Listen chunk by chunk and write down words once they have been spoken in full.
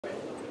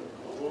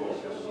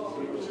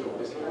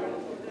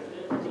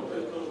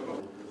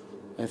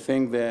I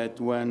think that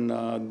when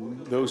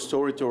those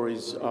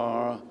territories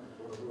are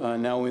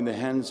now in the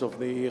hands of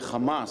the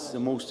Hamas, the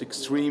most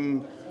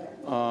extreme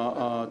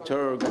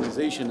terror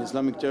organization,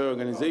 Islamic terror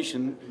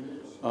organization,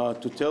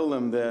 to tell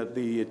them that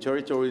the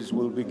territories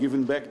will be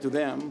given back to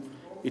them,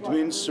 it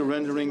means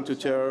surrendering to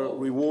terror,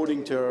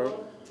 rewarding terror.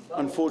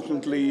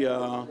 Unfortunately,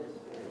 Ehud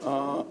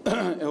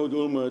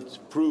Olmert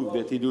proved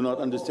that he do not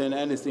understand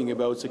anything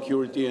about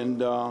security and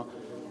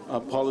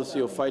policy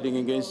of fighting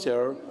against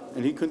terror,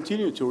 and he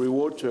continued to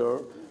reward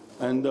terror,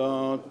 and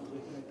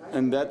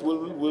that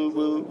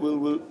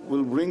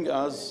will bring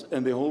us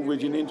and the whole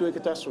region into a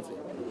catastrophe.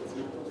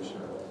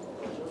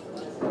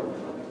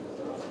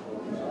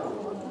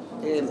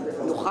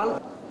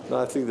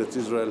 I think that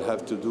Israel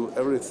have to do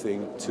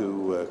everything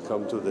to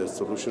come to the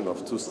solution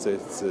of two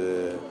states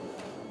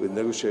with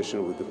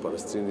negotiation with the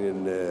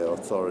Palestinian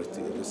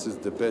Authority. This is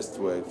the best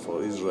way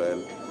for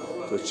Israel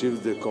to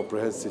achieve the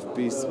comprehensive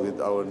peace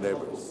with our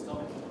neighbors.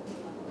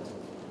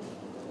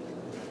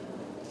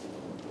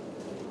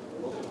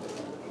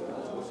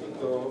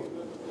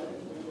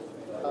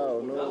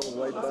 Oh no,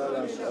 white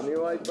balance. I need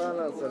white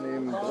balance. I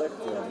need black.